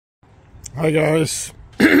Hi guys,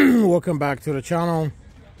 welcome back to the channel.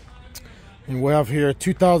 And we have here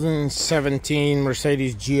 2017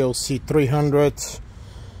 Mercedes GLC300,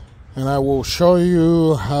 and I will show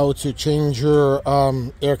you how to change your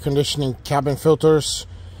air conditioning cabin filters.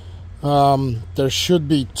 There should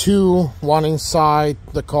be two, one inside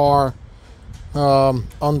the car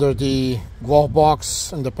under the glove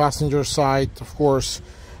box and the passenger side, of course,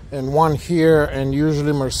 and one here, and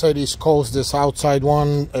usually Mercedes calls this outside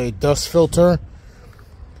one a dust filter.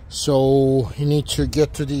 So you need to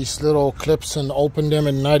get to these little clips and open them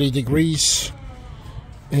in 90 degrees,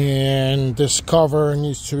 and this cover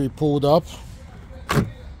needs to be pulled up.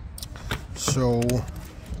 So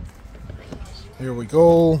here we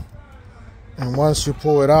go, and once you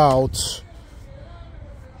pull it out,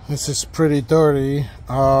 this is pretty dirty.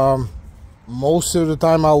 Most of the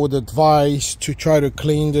time I would advise to try to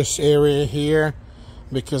clean this area here,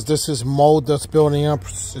 because this is mold that's building up,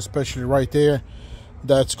 especially right there,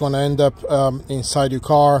 that's going to end up inside your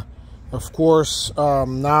car. Of course,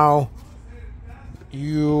 now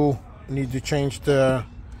you need to change the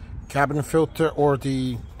cabin filter or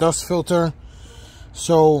the dust filter.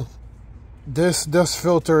 So this dust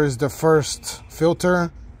filter is the first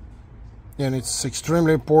filter, and it's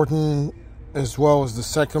extremely important, as well as the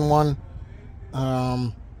second one.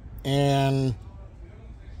 And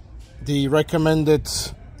the recommended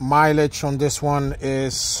mileage on this one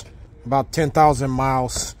is about 10,000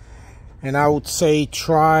 miles, and I would say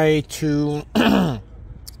try to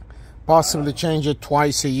possibly change it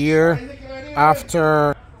twice a year.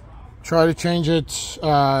 Try to change it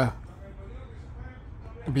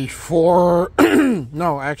before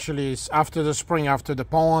no, actually it's after the spring, after the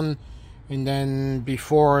pollen, and then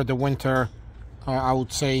before the winter, I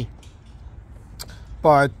would say.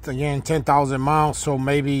 But again, 10,000 miles, so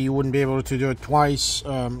maybe you wouldn't be able to do it twice.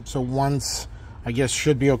 So once, I guess,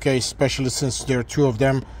 should be okay, especially since there are two of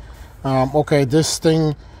them. Okay, this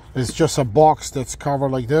thing is just a box that's covered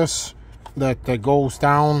like this, that goes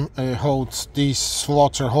down. It holds, these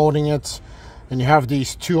slots are holding it, and you have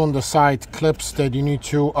these two on the side clips that you need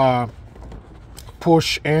to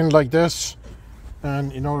push in like this,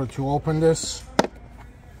 and in order to open this,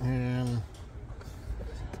 and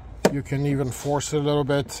you can even force it a little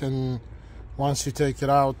bit, and once you take it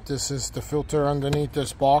out, this is the filter underneath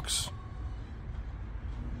this box,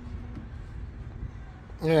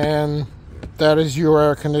 and that is your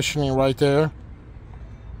air conditioning right there,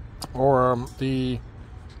 or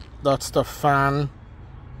that's the fan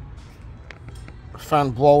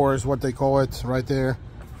blower is what they call it right there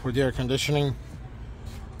for the air conditioning.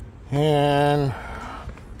 And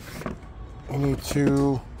you need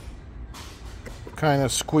to kind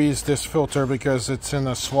of squeeze this filter because it's in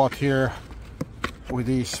a slot here with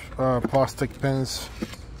these plastic pins,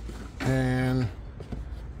 and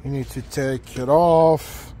you need to take it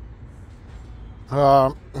off.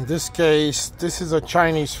 In this case, this is a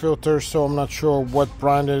Chinese filter, so I'm not sure what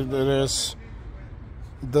brand it is.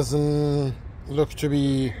 It doesn't look to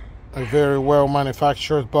be a very well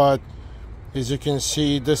manufactured, but as you can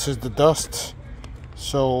see, this is the dust,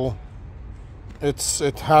 so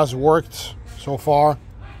it has worked so far.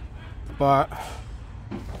 But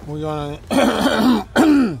we're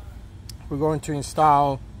going to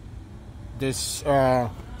install this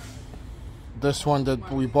this one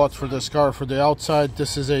that we bought for this car for the outside.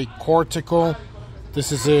 This is a Cortical.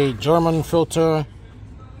 This is a German filter,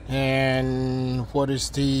 and what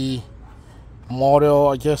is the model?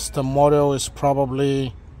 I guess the model is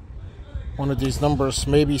probably one of these numbers,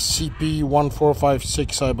 maybe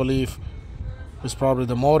CP1456, I believe is probably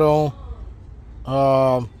the model,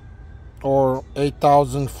 or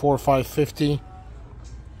 804550.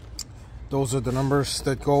 Those are the numbers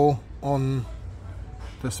that go on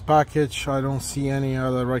this package. I don't see any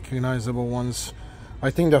other recognizable ones. I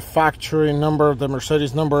think the factory number, the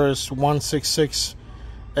Mercedes number, is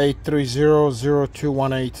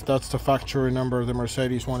 166-830-0218. That's the factory number of the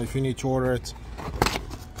Mercedes one if you need to order it.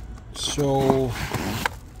 So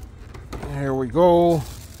here we go,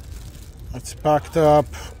 it's packed up,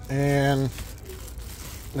 and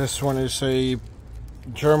this one is a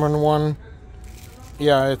German one.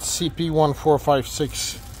 Yeah, it's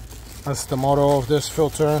CP1456. That's the model of this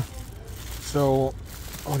filter. So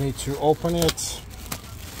we need to open it,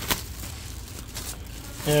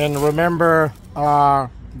 and remember,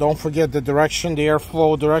 don't forget the direction, the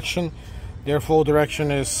airflow direction. The airflow direction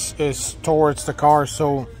is towards the car.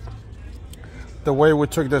 So the way we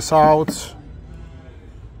took this out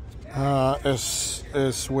is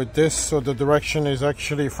with this, so the direction is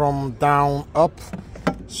actually from down up.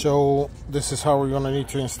 So this is how we're going to need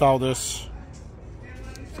to install this.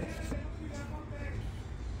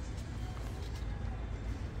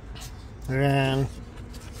 and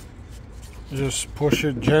just push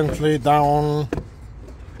it gently down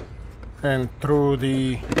and through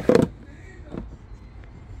the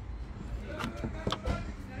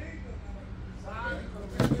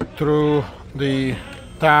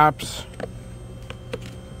tabs,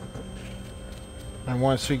 and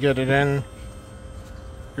once you get it in,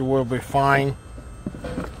 it will be fine.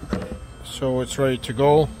 So it's ready to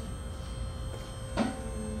go.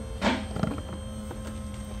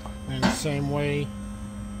 And the same way,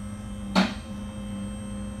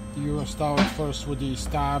 you install it first with these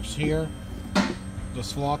tabs here, the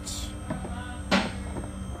slots,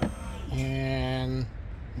 and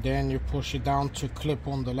then you push it down to clip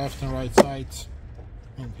on the left and right sides.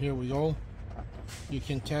 And here we go. You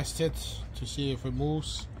can test it to see if it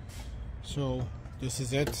moves. So this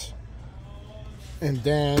is it. And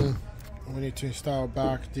then we need to install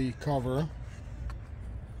back the cover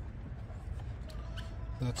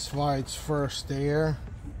that slides first there.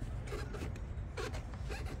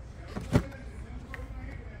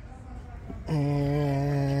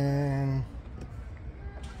 And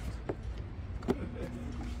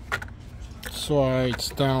slides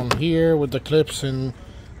down here with the clips, and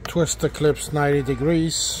twist the clips 90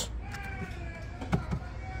 degrees.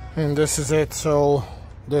 And this is it. So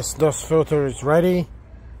this dust filter is ready.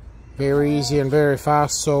 Very easy and very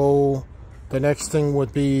fast. So the next thing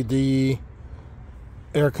would be the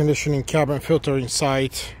air conditioning cabin filter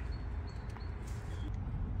inside.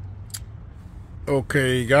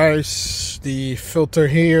 Okay guys, the filter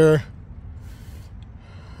here,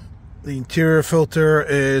 the interior filter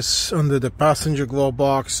is under the passenger glove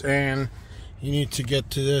box, and you need to get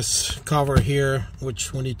to this cover here,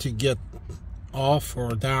 which we need to get off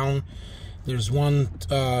or down. There's one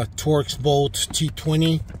Torx bolt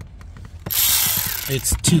T20.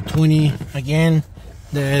 It's T20 again,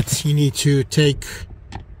 that you need to take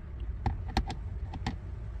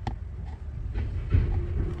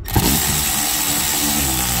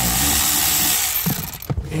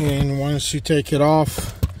and once you take it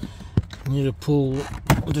off, you need to pull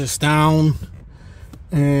this down,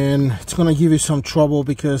 and it's gonna give you some trouble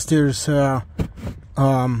because there's a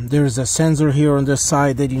sensor here on this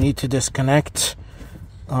side that you need to disconnect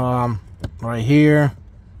right here,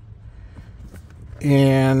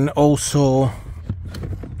 and also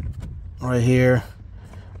right here.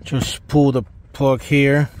 Just pull the plug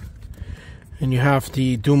here, and you have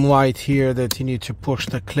the doom light here that you need to push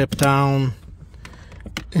the clip down.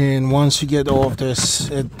 And once you get all of this,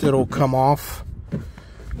 it'll come off,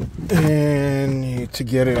 and you need to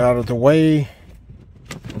get it out of the way.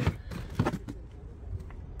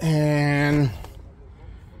 And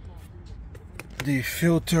the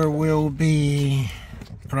filter will be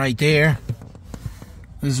right there.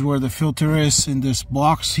 This is where the filter is, in this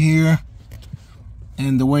box here.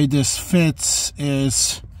 And the way this fits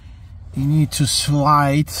is you need to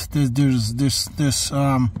slide. There's this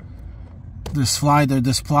slider,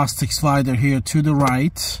 this plastic slider here to the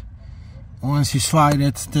right. Once you slide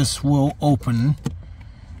it, this will open,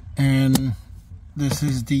 and this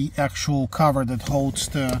is the actual cover that holds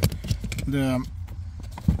the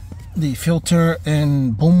filter,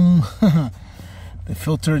 and boom, the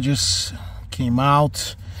filter just came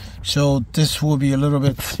out. So this will be a little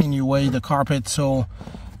bit in your way, the carpet, so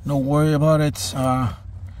don't worry about it.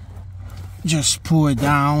 Just pull it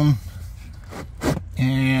down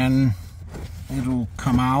and it'll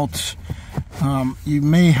come out. You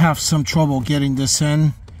may have some trouble getting this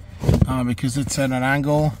in because it's at an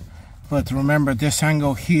angle, but remember, this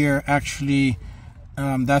angle here actually,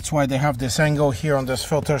 that's why they have this angle here on this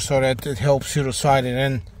filter, so that it helps you to slide it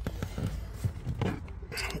in.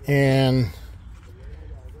 And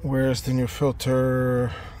where's the new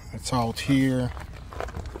filter? It's out here.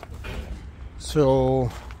 So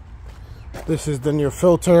this is the new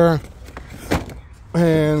filter,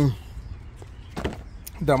 and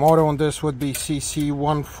the model on this would be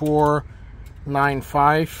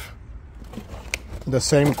CC1495, the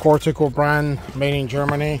same Cortical brand, made in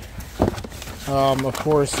Germany. Of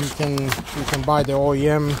course, you can buy the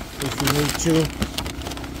OEM if you need to.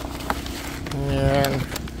 And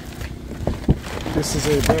this is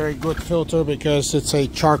a very good filter because it's a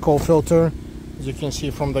charcoal filter, as you can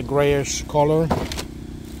see from the grayish color.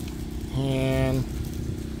 And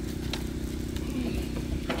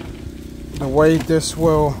the way this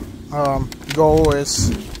will go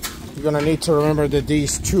is, you're gonna need to remember that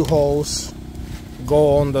these two holes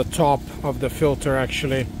go on the top of the filter.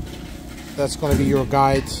 Actually, that's going to be your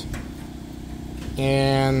guide,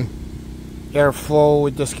 and airflow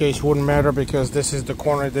in this case wouldn't matter because this is the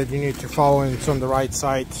corner that you need to follow, and it's on the right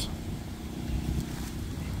side.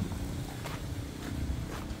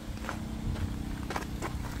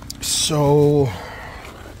 So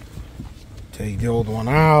take the old one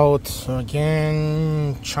out. So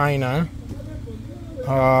again, China.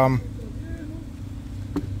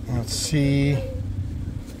 Let's see.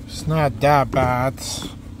 It's not that bad.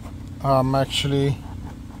 Actually,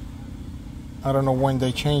 I don't know when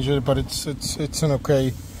they changed it, but it's in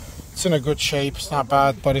okay. It's in a good shape. It's not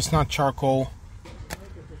bad, but it's not charcoal.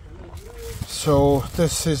 So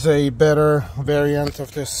this is a better variant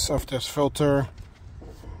of this filter.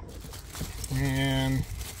 And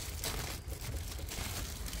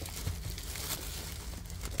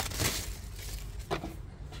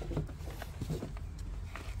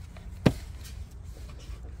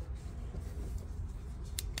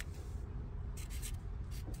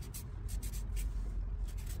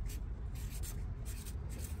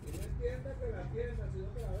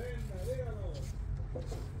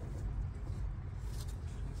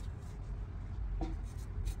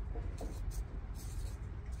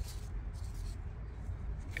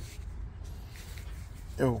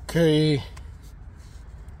okay,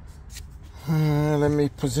 let me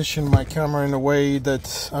position my camera in a way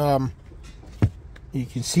that you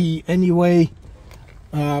can see anyway.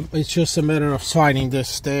 It's just a matter of sliding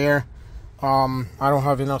this there. I don't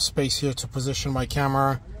have enough space here to position my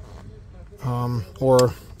camera,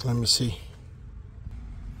 or let me see.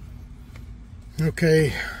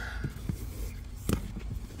 Okay,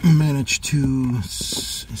 managed to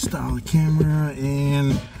install the camera,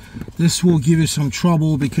 and this will give you some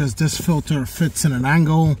trouble because this filter fits in an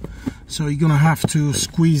angle, so you're gonna have to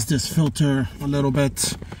squeeze this filter a little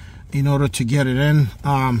bit in order to get it in.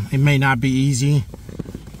 It may not be easy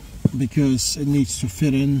because it needs to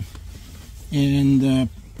fit in, and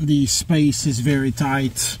the space is very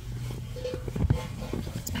tight.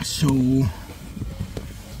 So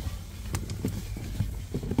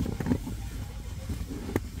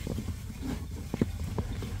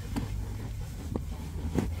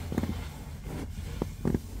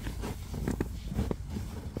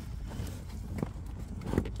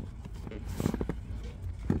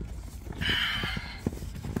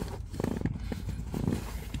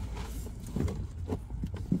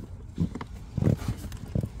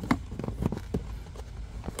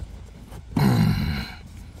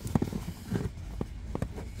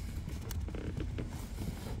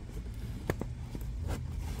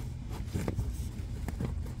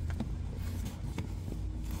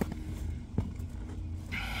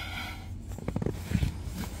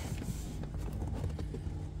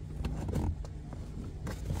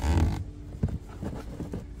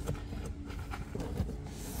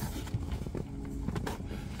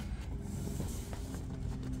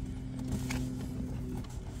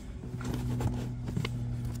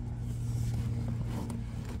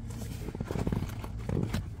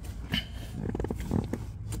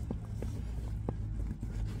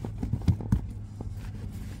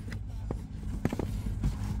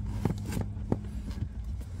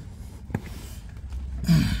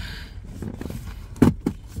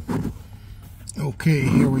okay,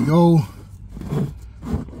 here we go.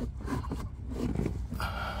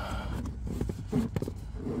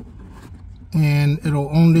 And it'll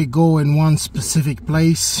only go in one specific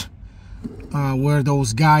place where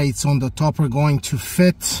those guides on the top are going to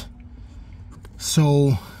fit.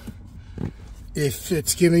 So if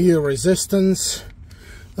it's giving you resistance,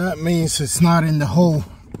 that means it's not in the hole.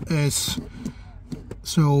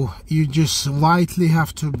 So you just lightly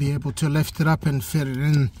have to be able to lift it up and fit it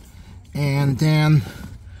in. And then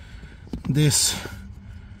this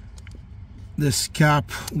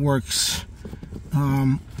cap works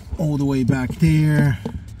all the way back there.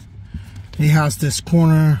 It has this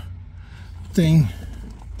corner thing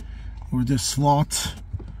or this slot,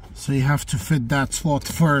 so you have to fit that slot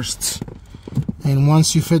first, and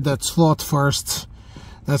once you fit that slot first,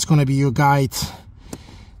 that's going to be your guide.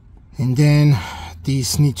 And then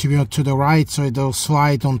these need to be to the right, so they'll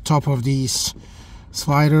slide on top of these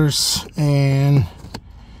sliders. And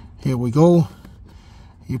here we go,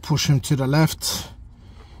 you push them to the left,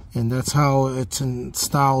 and that's how it's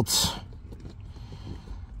installed.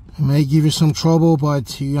 It may give you some trouble,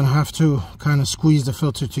 but you're gonna have to kind of squeeze the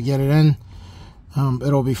filter to get it in.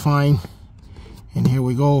 It'll be fine. And here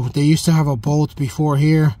we go. They used to have a bolt before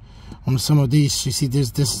here on some of these. You see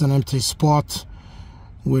this is an empty spot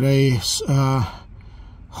with a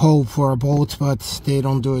hole for a bolt, but they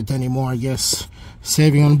don't do it anymore, I guess.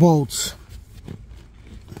 Saving on bolts,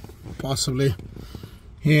 possibly.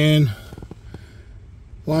 And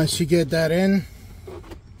once you get that in,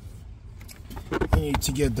 you need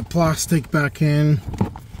to get the plastic back in,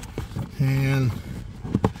 and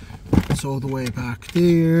it's all the way back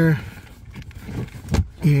there.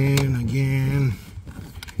 And again,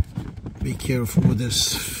 Be careful with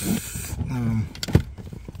this.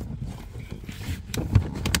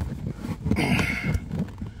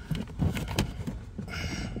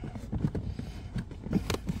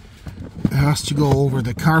 It has to go over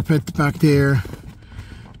the carpet back there,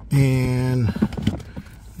 and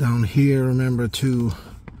down here remember to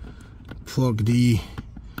plug the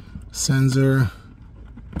sensor.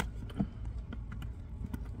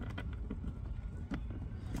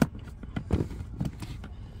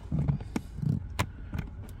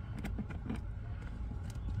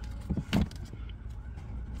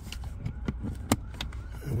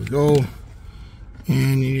 There we go.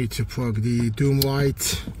 And you need to plug the doom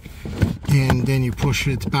light, and then you push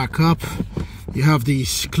it back up. You have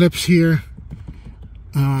these clips here.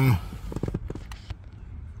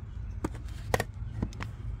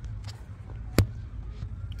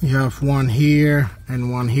 You have one here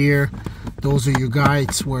and one here. Those are your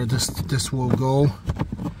guides where this will go.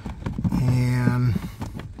 And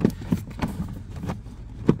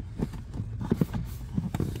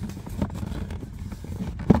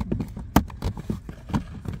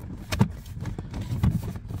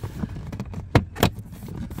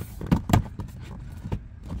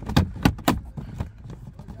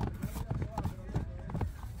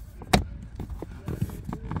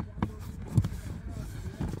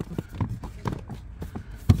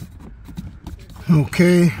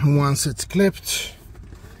okay, once it's clipped,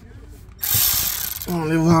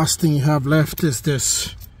 only last thing you have left is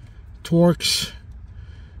this Torx,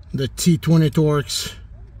 the T20 Torx,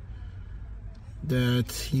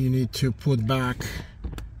 that you need to put back.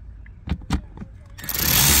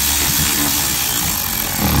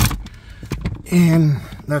 And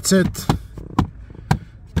that's it.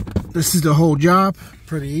 This is the whole job.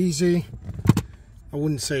 Pretty easy. I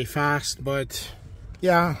wouldn't say fast, but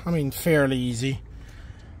yeah, I mean fairly easy.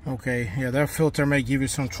 Okay, yeah, that filter may give you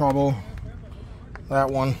some trouble, that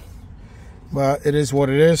one, but it is what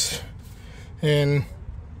it is. And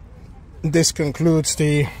this concludes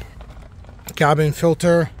the cabin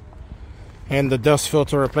filter and the dust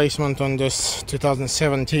filter replacement on this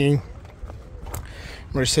 2017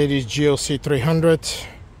 Mercedes GLC300.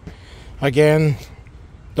 Again,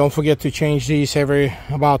 don't forget to change these every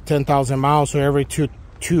about 10,000 miles, or every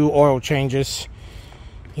two oil changes,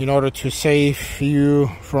 in order to save you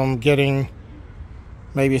from getting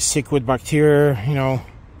maybe sick with bacteria, you know,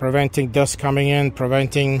 preventing dust coming in,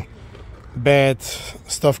 preventing bad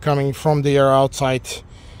stuff coming from the air outside.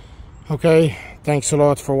 Okay, thanks a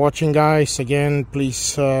lot for watching, guys. Again,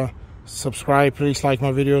 please subscribe, please like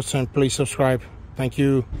my videos, and please subscribe. Thank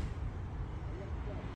you.